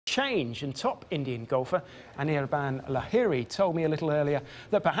change. And top Indian golfer Anirban Lahiri told me a little earlier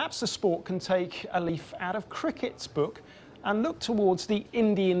that perhaps the sport can take a leaf out of cricket's book and look towards the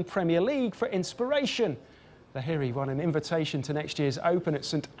Indian Premier League for inspiration. Lahiri won an invitation to next year's Open at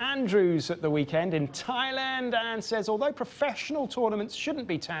St Andrews at the weekend in Thailand and says although professional tournaments shouldn't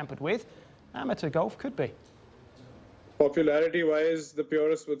be tampered with, amateur golf could be. Popularity-wise, the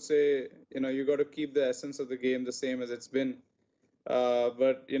purists would say, you got to keep the essence of the game the same as it's been.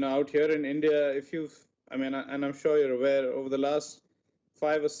 But, out here in India, and I'm sure you're aware, over the last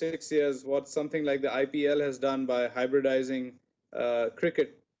 5 or 6 years, what something like the IPL has done by hybridizing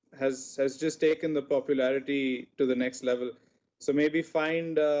cricket has just taken the popularity to the next level. So maybe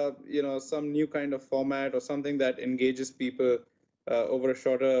find, some new kind of format or something that engages people over a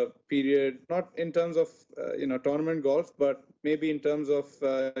shorter period, not in terms of, tournament golf, but maybe in terms of,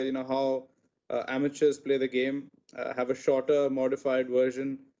 how amateurs play the game, have a shorter, modified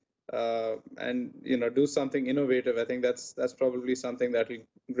version, and, do something innovative. I think that's probably something that will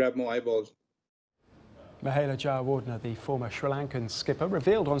grab more eyeballs. Mahela Jayawardena, the former Sri Lankan skipper,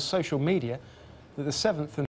 revealed on social media that the 7th and